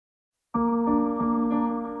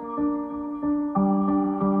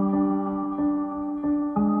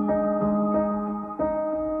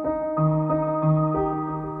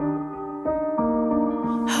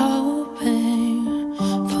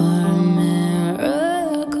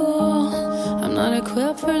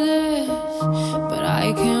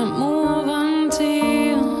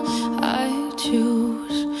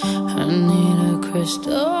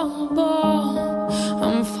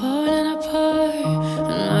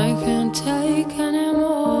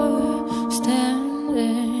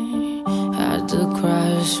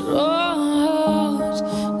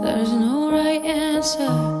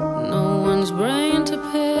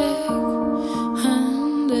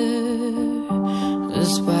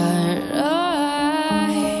despite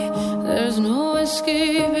there's no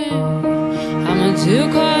escaping. I'm a deer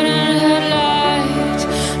caught in headlights.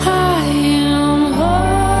 I am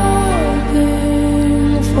hoping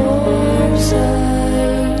for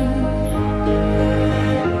sign.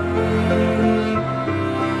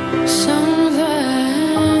 Something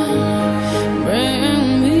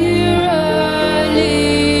bring me relief.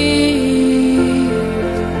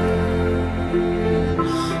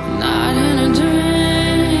 Not in a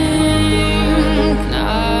drink,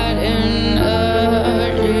 not in a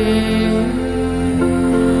leaf.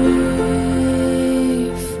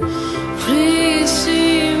 Please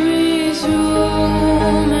see me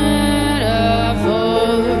through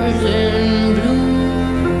metaphors in blue.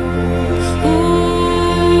 Ooh,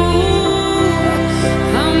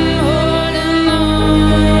 I'm holding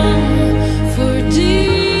on for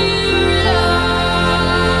dear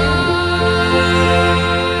life.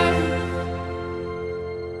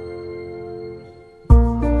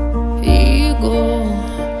 Ego,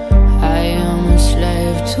 I am a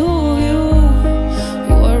slave to you.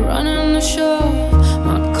 You are running the show.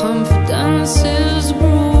 My confidence is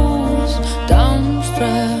bruised,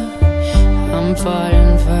 downstrapped. I'm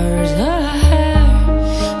falling further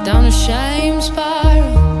down a shame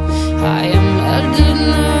spiral. I am elder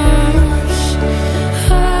nurse.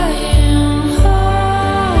 I am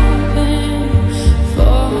hoping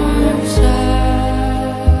for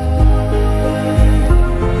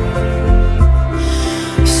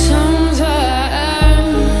something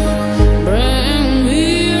bring me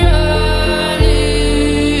relief.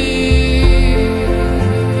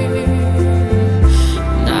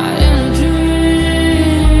 Not in a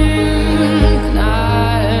drink,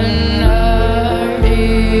 not in a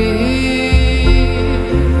leaf.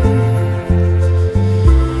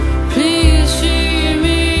 Please see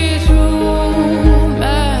me through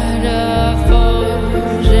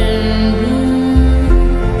metaphors in blue.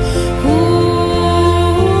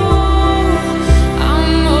 Ooh,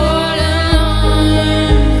 I'm holding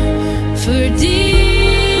on for dear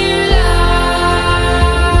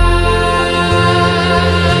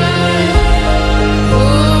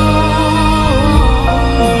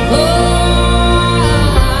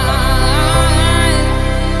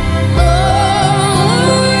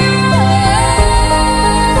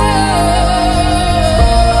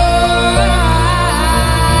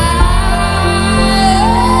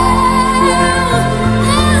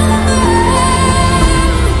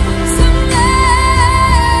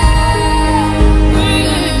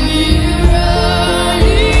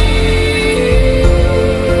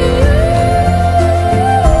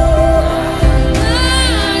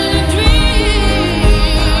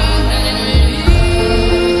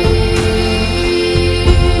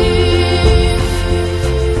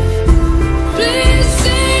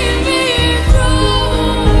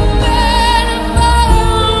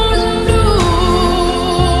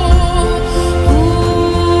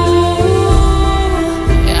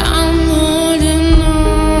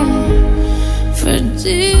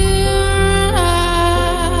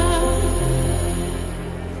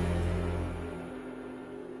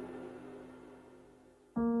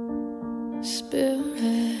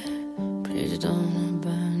spirit.